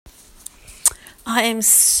I am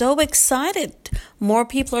so excited. More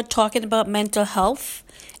people are talking about mental health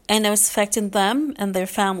and how it's affecting them and their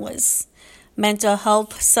families. Mental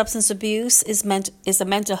health, substance abuse is a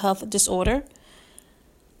mental health disorder.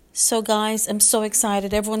 So guys, I'm so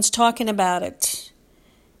excited. Everyone's talking about it.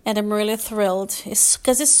 And I'm really thrilled. It's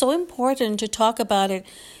because it's so important to talk about it.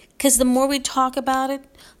 Because the more we talk about it,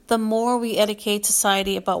 the more we educate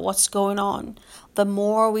society about what's going on. The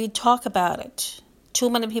more we talk about it. Too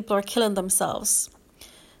many people are killing themselves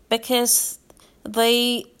because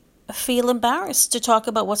they feel embarrassed to talk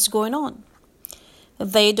about what's going on.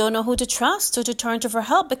 They don't know who to trust or to turn to for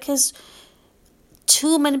help because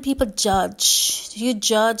too many people judge. You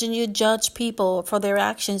judge and you judge people for their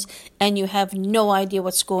actions and you have no idea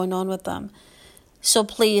what's going on with them. So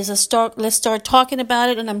please, let's start talking about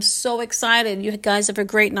it, and I'm so excited. You guys have a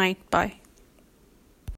great night. Bye.